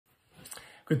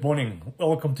Good morning.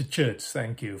 Welcome to church.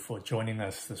 Thank you for joining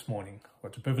us this morning.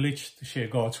 What a privilege to share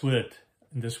God's word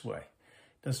in this way.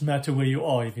 It doesn't matter where you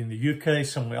are, if you're in the UK,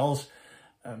 somewhere else.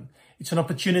 It's an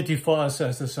opportunity for us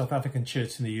as the South African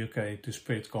church in the UK to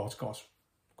spread God's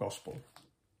gospel.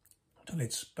 So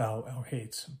let's bow our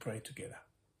heads and pray together.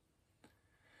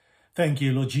 Thank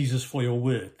you, Lord Jesus, for your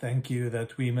word. Thank you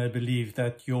that we may believe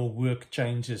that your work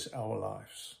changes our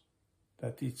lives,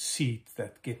 that it's seeds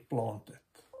that get planted,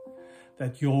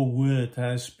 that your word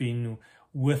has been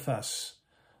with us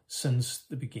since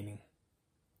the beginning,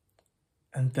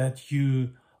 and that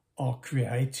you are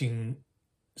creating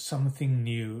something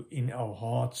new in our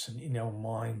hearts and in our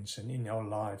minds and in our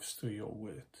lives through your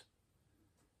word.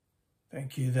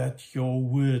 Thank you that your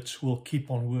words will keep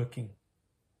on working,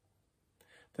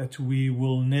 that we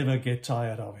will never get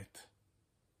tired of it,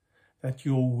 that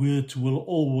your word will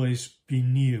always be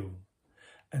new,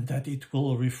 and that it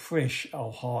will refresh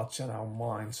our hearts and our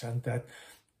minds, and that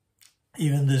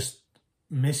even this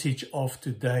message of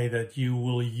today, that you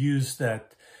will use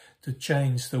that to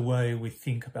change the way we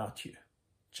think about you,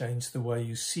 change the way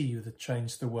you see you, that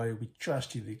change the way we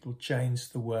trust you, that it will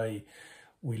change the way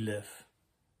we live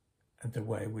and the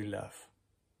way we love.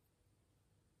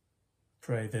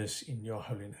 Pray this in your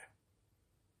holy name.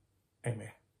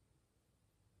 Amen.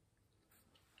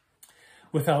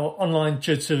 With our online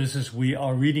church services, we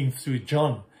are reading through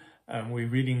John. We're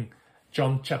reading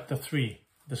John chapter 3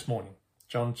 this morning.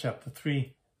 John chapter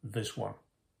 3, verse 1.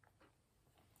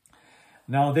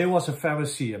 Now there was a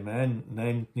Pharisee, a man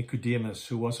named Nicodemus,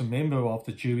 who was a member of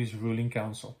the Jewish ruling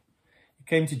council. He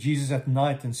came to Jesus at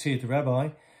night and said,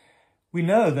 "Rabbi, we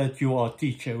know that you are a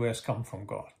teacher who has come from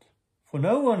God. For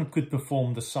no one could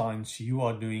perform the signs you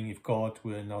are doing if God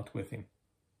were not with him."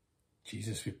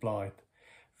 Jesus replied,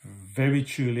 "Very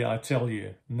truly I tell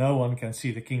you, no one can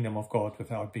see the kingdom of God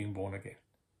without being born again."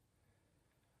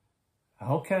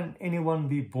 "How can anyone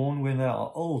be born when they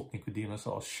are old?" Nicodemus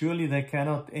asked. "Surely they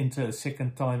cannot enter a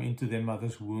second time into their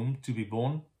mother's womb to be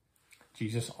born?"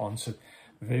 Jesus answered,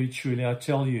 "Very truly I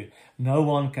tell you, no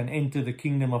one can enter the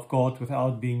kingdom of God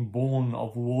without being born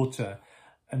of water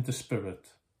and the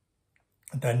Spirit."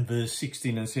 And then verse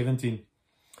 16 and 17.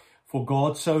 "For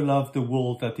God so loved the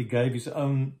world that he gave his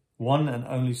own one and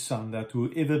only Son, that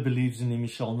whoever believes in him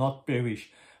shall not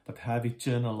perish, but have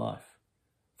eternal life.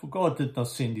 For God did not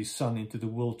send his Son into the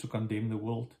world to condemn the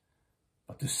world,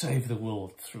 but to save the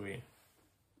world through him."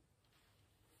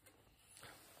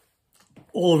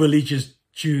 All religious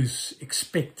Jews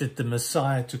expected the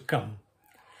Messiah to come,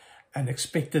 and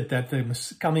expected that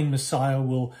the coming Messiah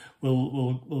will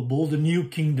build a new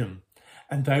kingdom,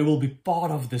 and they will be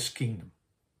part of this kingdom.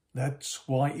 That's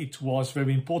why it was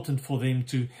very important for them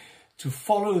to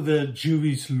follow the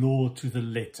Jewish law to the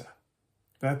letter.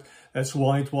 That's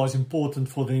why it was important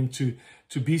for them to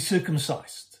be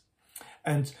circumcised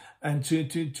and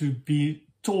to be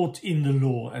taught in the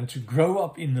law and to grow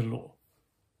up in the law.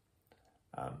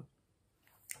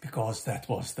 Because that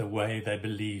was the way they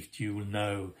believed you will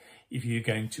know if you're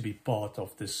going to be part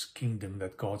of this kingdom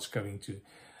that God's going to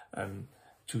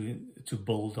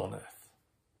build on earth.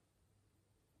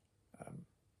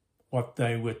 What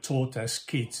they were taught as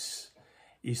kids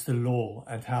is the law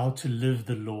and how to live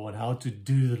the law and how to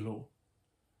do the law.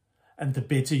 And the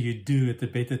better you do it, the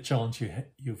better chance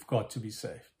you've got to be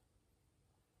saved.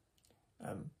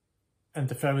 And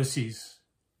the Pharisees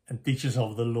and teachers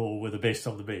of the law were the best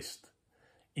of the best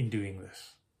in doing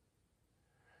this.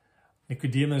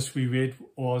 Nicodemus, we read,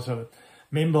 was a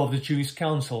member of the Jewish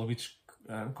council, which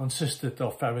consisted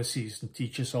of Pharisees and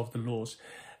teachers of the laws.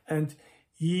 And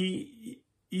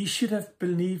he should have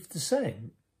believed the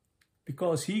same,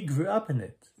 because he grew up in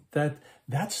it,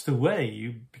 that's the way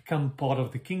you become part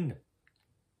of the kingdom.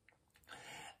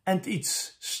 And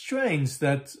it's strange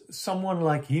that someone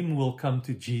like him will come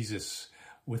to Jesus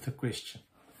with a question.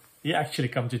 He actually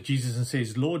comes to Jesus and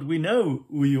says, "Lord, we know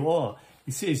who you are."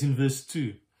 He says in verse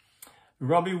 2,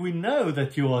 "Rabbi, we know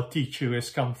that you are a teacher who has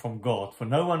come from God, for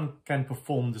no one can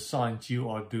perform the signs you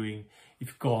are doing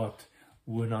if God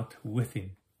were not with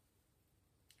him."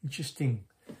 Interesting.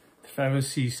 The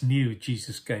Pharisees knew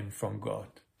Jesus came from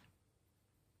God.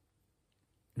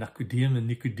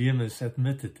 Nicodemus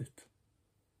admitted it.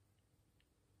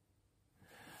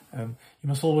 You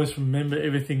must always remember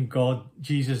everything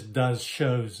Jesus does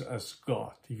shows us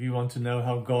God. If you want to know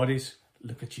how God is,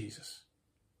 look at Jesus.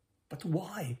 But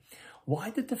why?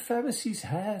 Why did the Pharisees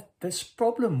have this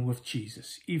problem with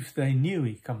Jesus if they knew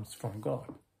he comes from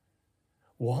God?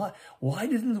 Why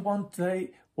didn't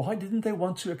they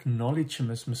want to acknowledge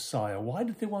him as Messiah? Why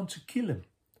did they want to kill him?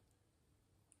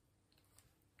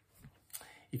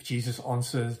 If Jesus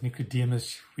answers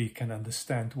Nicodemus, we can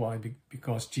understand why.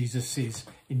 Because Jesus says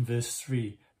in verse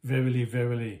 3, "Verily,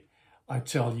 verily, I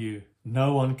tell you,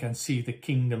 no one can see the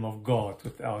kingdom of God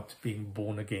without being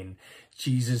born again."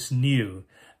 Jesus knew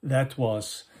that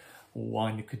was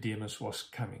why Nicodemus was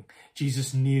coming.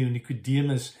 Jesus knew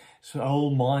Nicodemus'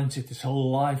 whole mindset, his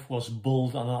whole life was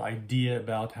built on an idea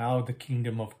about how the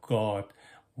kingdom of God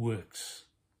works.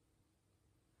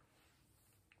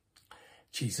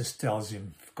 Jesus tells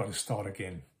him, you've got to start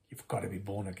again. You've got to be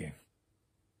born again.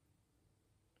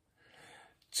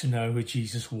 To know who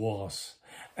Jesus was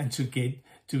and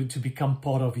to become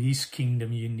part of his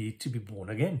kingdom, you need to be born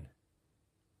again.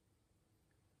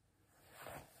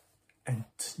 And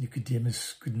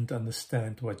Nicodemus couldn't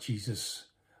understand what Jesus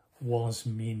was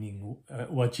meaning,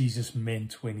 what Jesus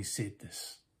meant when he said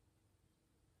this.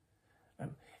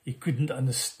 He couldn't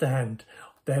understand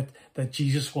that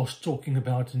Jesus was talking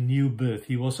about a new birth.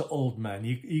 He was an old man.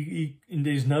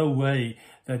 There's no way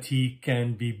that he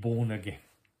can be born again.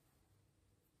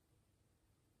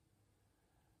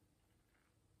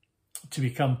 To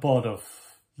become part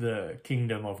of the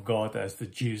kingdom of God as the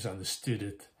Jews understood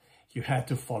it, you had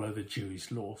to follow the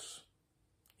Jewish laws.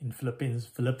 In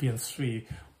Philippians 3,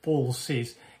 Paul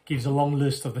gives a long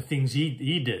list of the things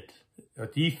he did,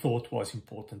 that he thought was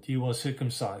important. He was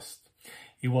circumcised.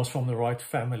 He was from the right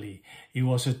family. He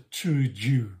was a true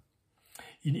Jew.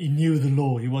 He knew the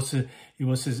law. He was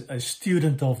a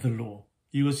student of the law.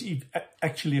 He was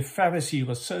actually a Pharisee. He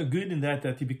was so good in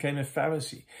that he became a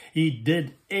Pharisee. He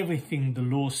did everything the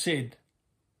law said.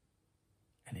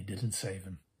 And it didn't save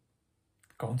him.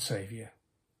 Can't save you.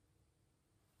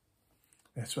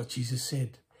 That's what Jesus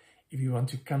said. If you want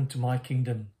to come to my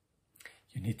kingdom,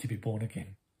 you need to be born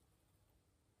again.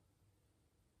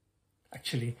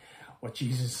 Actually, what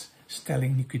Jesus is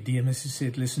telling Nicodemus, he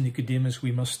said, listen, Nicodemus,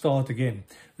 we must start again.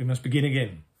 We must begin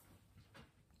again.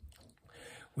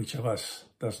 Which of us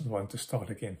doesn't want to start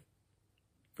again?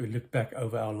 If we look back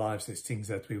over our lives, there's things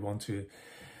that we want to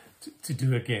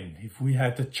do again. If we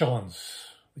had the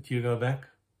chance, would you go back,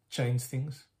 change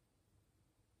things?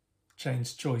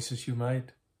 Change choices you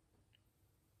made?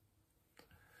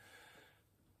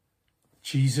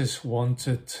 Jesus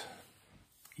wanted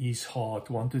his heart,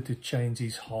 wanted to change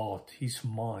his heart, his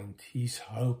mind, his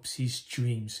hopes, his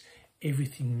dreams,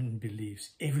 everything he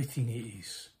believes, everything he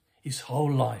is, his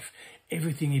whole life,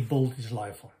 everything he built his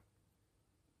life on.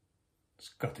 It's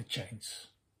got to change.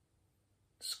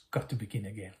 It's got to begin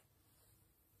again.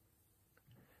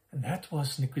 And that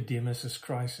was Nicodemus'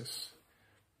 crisis.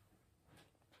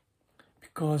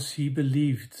 Because he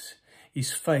believed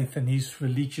his faith and his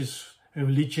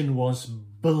religion was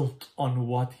built on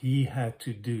what he had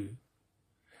to do,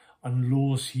 on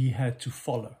laws he had to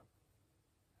follow,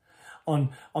 on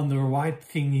the right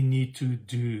thing he needed to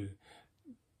do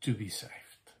to be saved.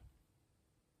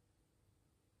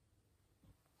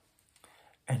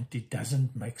 And it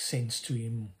doesn't make sense to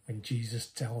him when Jesus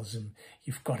tells him,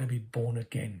 you've got to be born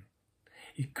again.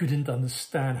 He couldn't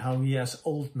understand how he, as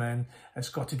old man, has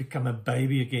got to become a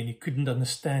baby again. He couldn't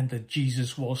understand that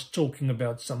Jesus was talking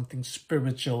about something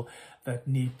spiritual that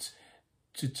needs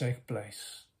to take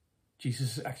place.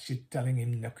 Jesus is actually telling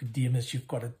him, Nicodemus, you've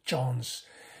got a chance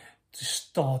to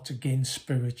start again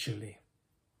spiritually.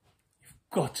 You've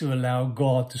got to allow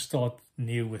God to start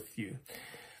new with you.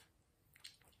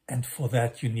 And for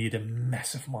that, you need a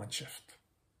massive mind shift.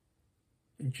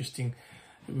 Interesting,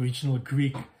 the original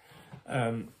Greek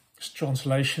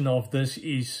translation of this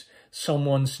is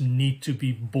someone's need to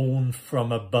be born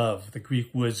from above. The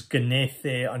Greek words genethe,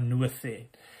 anouthe.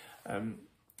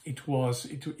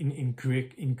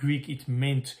 In Greek it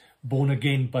meant born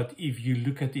again, but if you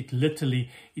look at it literally,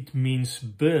 it means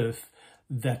birth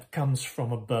that comes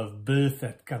from above, birth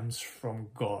that comes from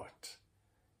God.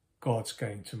 God's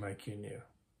going to make you new.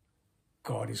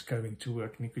 God is going to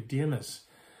work. Nicodemus,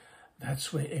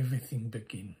 that's where everything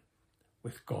begins,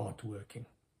 with God working.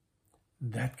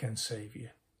 That can save you.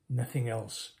 Nothing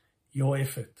else. Your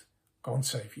effort can't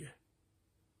save you.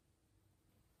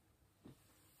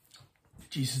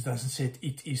 Jesus doesn't say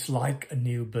it is like a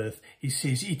new birth. He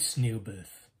says it's new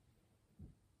birth.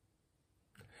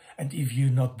 And if you're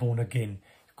not born again,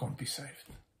 you can't be saved.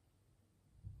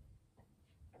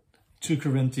 2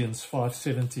 Corinthians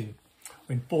 5:17.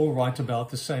 When Paul writes about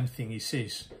the same thing, he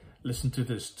says, listen to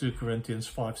this, 2 Corinthians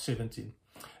 5:17.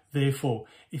 Therefore,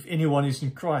 if anyone is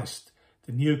in Christ,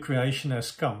 the new creation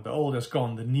has come, the old has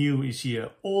gone, the new is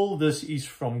here. All this is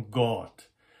from God,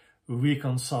 who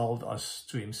reconciled us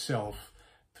to himself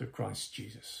through Christ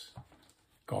Jesus.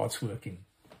 God's working.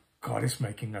 God is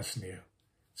making us new.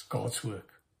 It's God's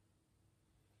work.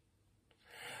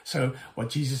 So what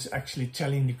Jesus is actually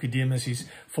telling Nicodemus is,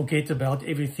 forget about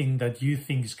everything that you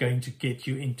think is going to get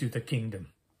you into the kingdom.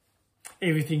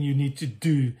 Everything you need to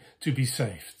do to be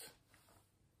saved.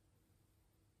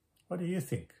 What do you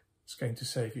think is going to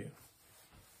save you?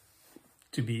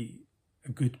 To be a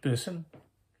good person?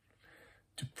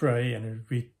 To pray and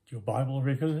read your Bible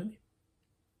regularly?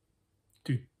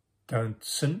 To don't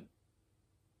sin?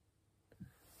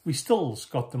 We still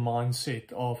got the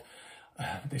mindset of,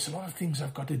 there's a lot of things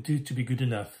I've got to do to be good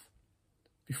enough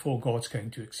before God's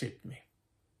going to accept me.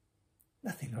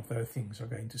 Nothing of those things are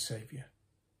going to save you.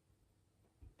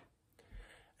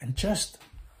 And just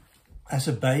as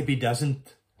a baby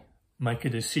doesn't make a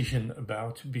decision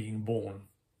about being born,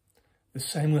 the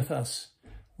same with us.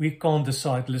 We can't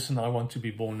decide, listen, I want to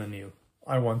be born anew.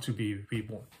 I want to be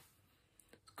reborn.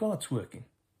 God's working.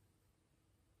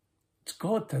 It's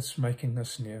God that's making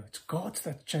us new. It's God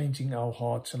that's changing our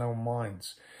hearts and our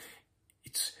minds.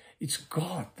 It's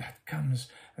God that comes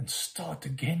and starts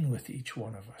again with each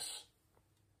one of us.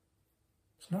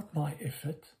 It's not my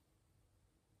effort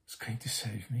that's going to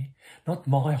save me. Not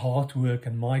my hard work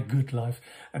and my good life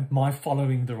and my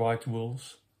following the right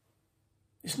rules.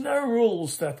 There's no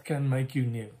rules that can make you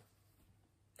new.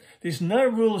 There's no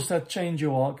rules that change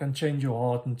your heart, can change your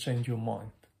heart and change your mind.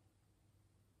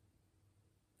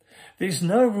 There's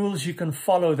no rules you can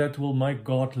follow that will make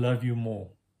God love you more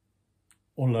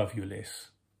or love you less.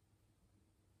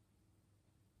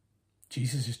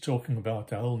 Jesus is talking about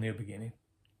the whole new beginning.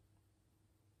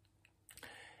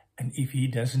 And if he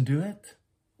doesn't do it,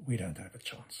 we don't have a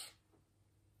chance.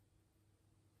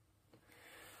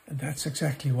 And that's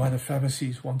exactly why the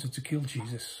Pharisees wanted to kill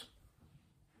Jesus.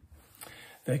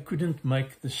 They couldn't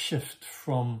make the shift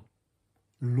from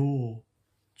law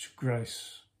to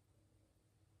grace.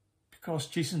 Because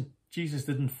Jesus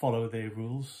didn't follow their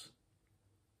rules.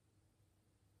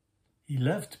 He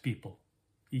loved people.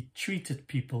 He treated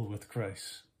people with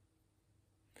grace.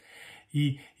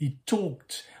 He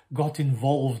talked, got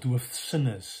involved with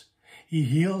sinners. He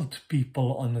healed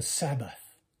people on the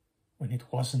Sabbath when it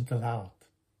wasn't allowed.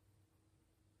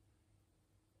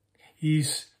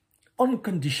 His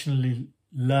unconditional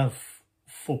love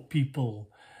for people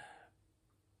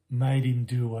made him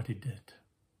do what he did.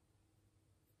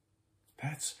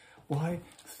 That's why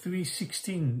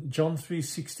John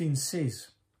 3:16 says,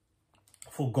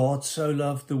 for God so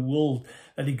loved the world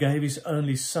that he gave his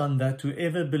only Son, that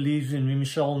whoever believes in him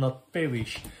shall not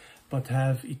perish, but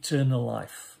have eternal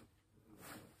life.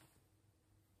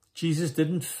 Jesus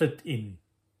didn't fit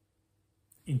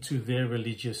into their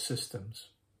religious systems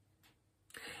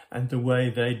and the way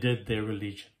they did their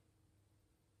religion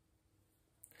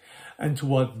and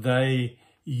what they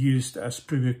used as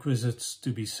prerequisites to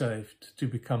be saved, to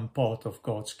become part of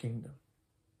God's kingdom.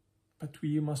 But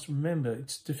you must remember,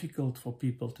 it's difficult for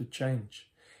people to change.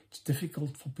 It's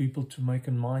difficult for people to make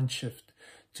a mind shift,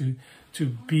 to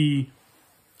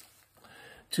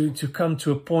come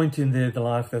to a point in their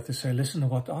life that they say, listen,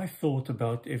 what I thought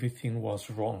about everything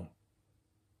was wrong.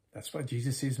 That's why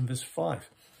Jesus says in verse 5,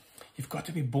 you've got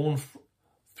to be born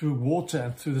through water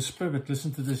and through the Spirit.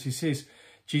 Listen to this. He says,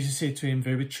 Jesus said to him,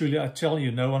 very truly, I tell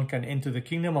you, no one can enter the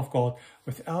kingdom of God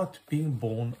without being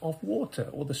born of water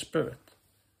or the Spirit.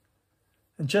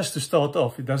 And just to start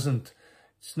off,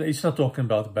 it's not talking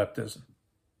about baptism,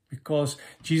 because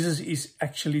Jesus is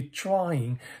actually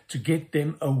trying to get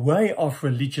them away of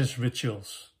religious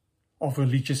rituals, of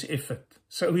religious effort.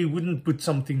 So he wouldn't put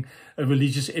a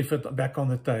religious effort back on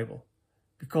the table,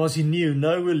 because he knew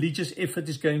no religious effort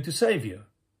is going to save you.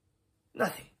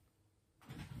 Nothing.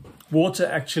 Water,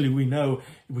 actually, we know,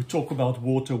 we talk about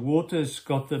water. Water's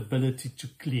got the ability to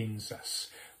cleanse us.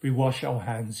 We wash our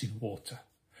hands in water.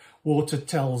 Water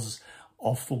tells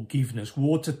of forgiveness.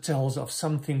 Water tells of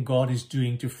something God is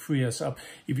doing to free us up.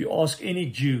 If you ask any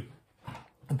Jew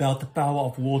about the power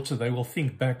of water, they will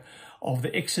think back of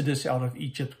the Exodus out of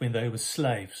Egypt when they were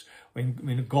slaves.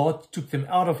 When God took them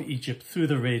out of Egypt through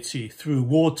the Red Sea, through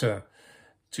water,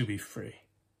 to be free.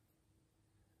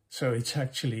 So it's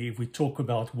actually, if we talk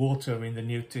about water in the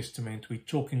New Testament, we're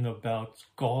talking about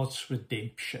God's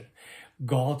redemption,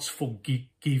 God's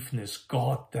forgiveness,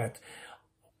 God that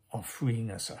are freeing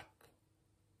us up.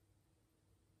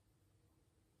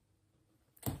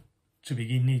 To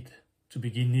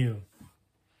begin new,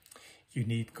 you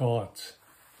need God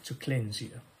to cleanse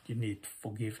you. You need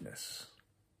forgiveness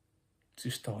to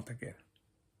start again.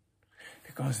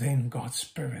 Because then God's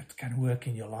Spirit can work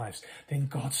in your lives. Then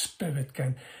God's Spirit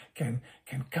can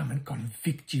come and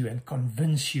convict you and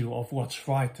convince you of what's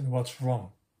right and what's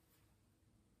wrong.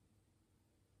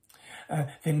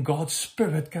 Then God's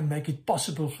Spirit can make it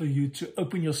possible for you to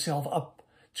open yourself up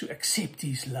to accept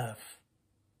His love,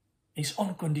 His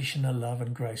unconditional love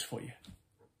and grace for you.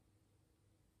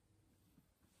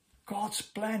 God's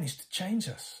plan is to change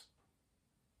us.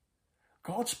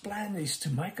 God's plan is to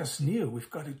make us new. We've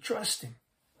got to trust Him.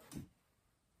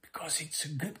 Because it's a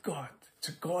good God. It's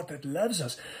a God that loves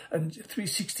us. And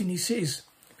 3:16 He says,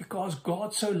 because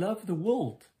God so loved the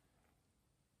world.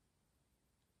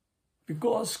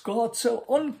 Because God so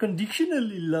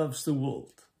unconditionally loves the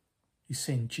world, He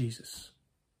sent Jesus.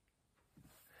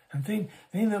 And then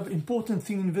the important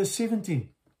thing in verse 17,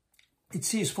 it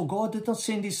says, for God did not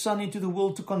send His Son into the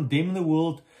world to condemn the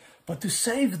world, but to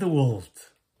save the world.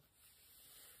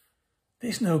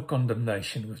 There's no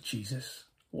condemnation with Jesus.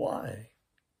 Why?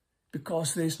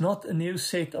 Because there's not a new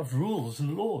set of rules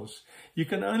and laws. You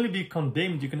can only be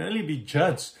condemned, you can only be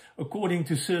judged according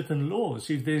to certain laws.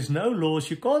 If there's no laws,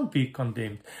 you can't be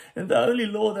condemned. And the only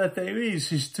law that there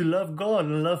is to love God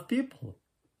and love people.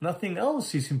 Nothing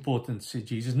else is important, said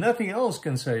Jesus. Nothing else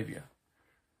can save you.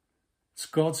 It's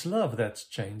God's love that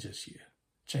changes you.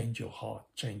 Change your heart,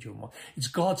 change your mind. It's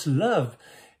God's love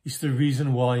is the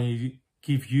reason why He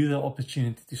gives you the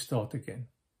opportunity to start again.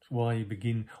 It's why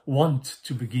He want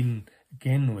to begin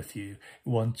again with you.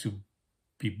 Want to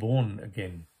be born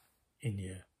again in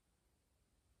you.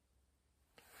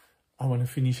 I want to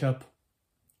finish up.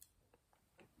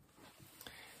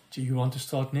 Do you want to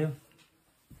start now?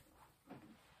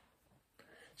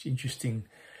 It's interesting.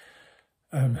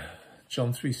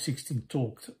 John 3:16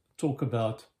 talk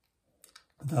about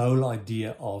the whole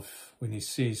idea of when He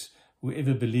says,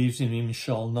 whoever believes in Him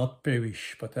shall not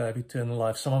perish, but have eternal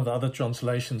life. Some of the other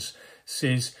translations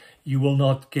says, you will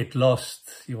not get lost.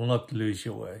 You will not lose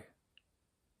your way.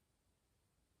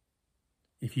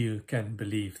 If you can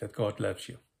believe that God loves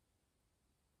you,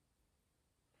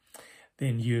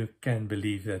 then you can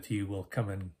believe that He will come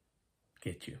and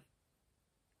get you.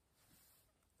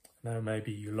 Now,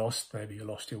 maybe you lost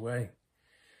your way.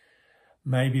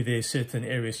 Maybe there's certain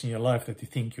areas in your life that you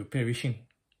think you're perishing.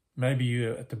 Maybe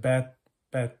you're at the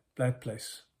bad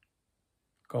place.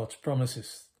 God's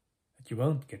promises that you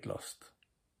won't get lost.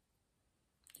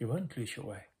 You won't lose your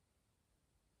way.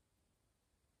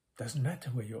 Doesn't matter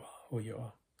where you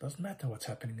are. Doesn't matter what's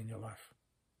happening in your life.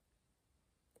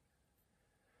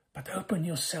 But open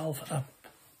yourself up.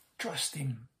 Trust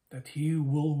Him that He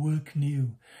will work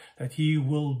new. That He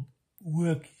will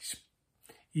work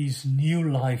His new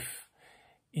life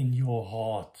in your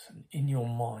heart and in your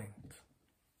mind.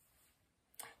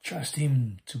 Trust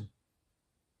Him to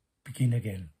begin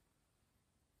again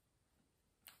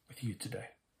with you today.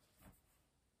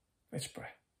 Let's pray.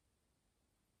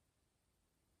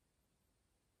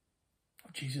 Oh,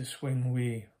 Jesus, when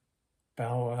we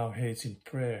bow our heads in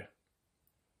prayer,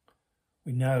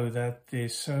 we know that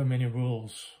there's so many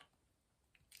rules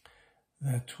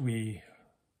that we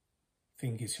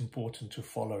think it's important to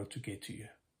follow to get to you.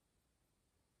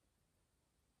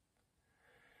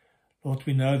 Lord,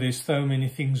 we know there's so many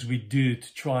things we do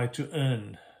to try to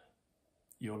earn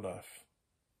your love.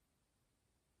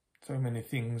 So many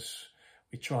things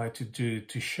we try to do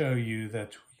to show you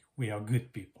that we are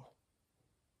good people.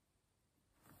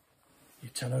 You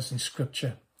tell us in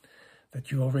Scripture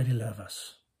that you already love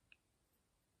us.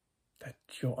 That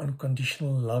your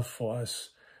unconditional love for us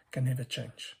can never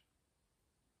change.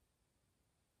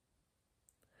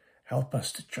 Help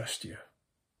us to trust you.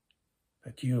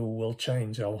 That you will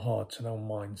change our hearts and our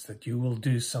minds, that you will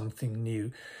do something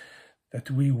new,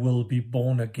 that we will be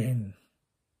born again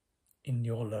in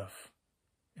your love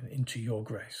and into your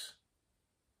grace.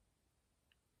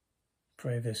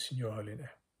 Pray this in your holy name.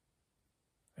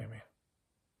 Amen.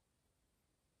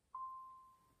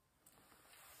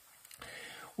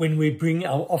 When we bring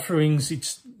our offerings,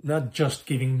 it's not just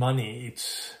giving money,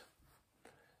 it's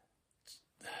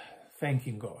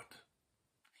thanking God.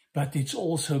 But it's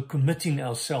also committing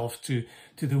ourselves to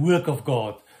the work of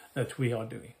God that we are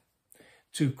doing.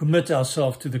 To commit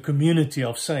ourselves to the community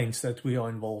of saints that we are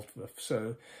involved with.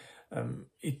 So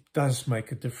it does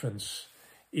make a difference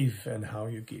if and how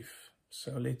you give.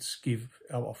 So let's give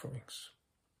our offerings.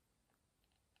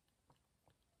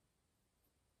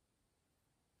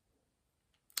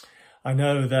 I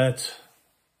know that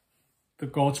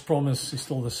God's promise is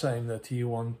still the same, that He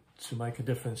wants to make a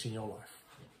difference in your life.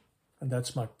 And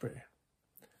that's my prayer,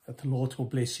 that the Lord will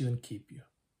bless you and keep you,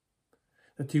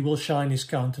 that He will shine His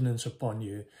countenance upon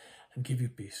you and give you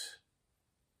peace.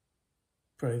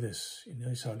 Pray this in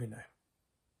His holy name.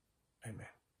 Amen.